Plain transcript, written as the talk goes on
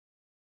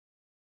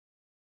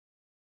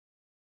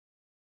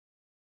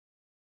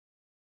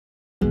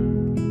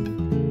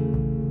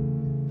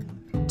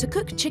To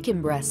cook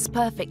chicken breasts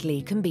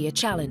perfectly can be a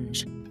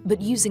challenge,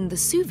 but using the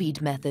sous vide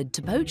method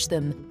to poach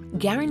them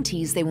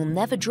guarantees they will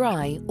never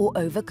dry or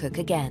overcook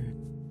again.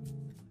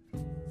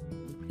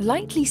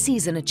 Lightly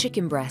season a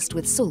chicken breast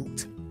with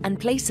salt and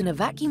place in a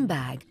vacuum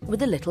bag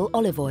with a little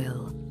olive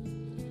oil.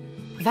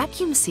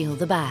 Vacuum seal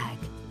the bag.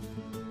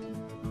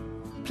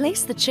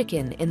 Place the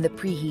chicken in the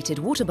preheated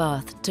water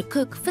bath to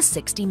cook for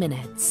 60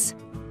 minutes.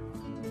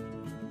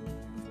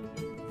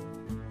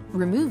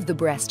 Remove the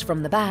breast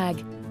from the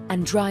bag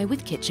and dry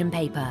with kitchen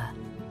paper.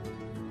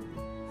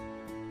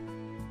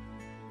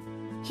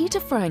 Heat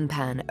a frying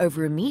pan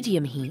over a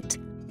medium heat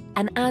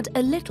and add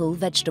a little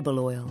vegetable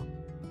oil.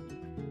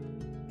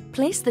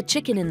 Place the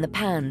chicken in the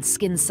pan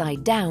skin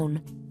side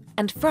down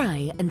and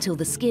fry until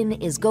the skin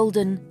is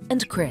golden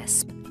and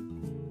crisp.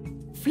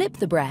 Flip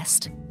the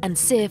breast and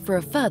sear for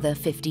a further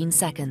 15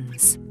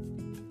 seconds.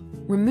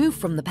 Remove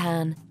from the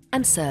pan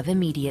and serve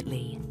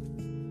immediately.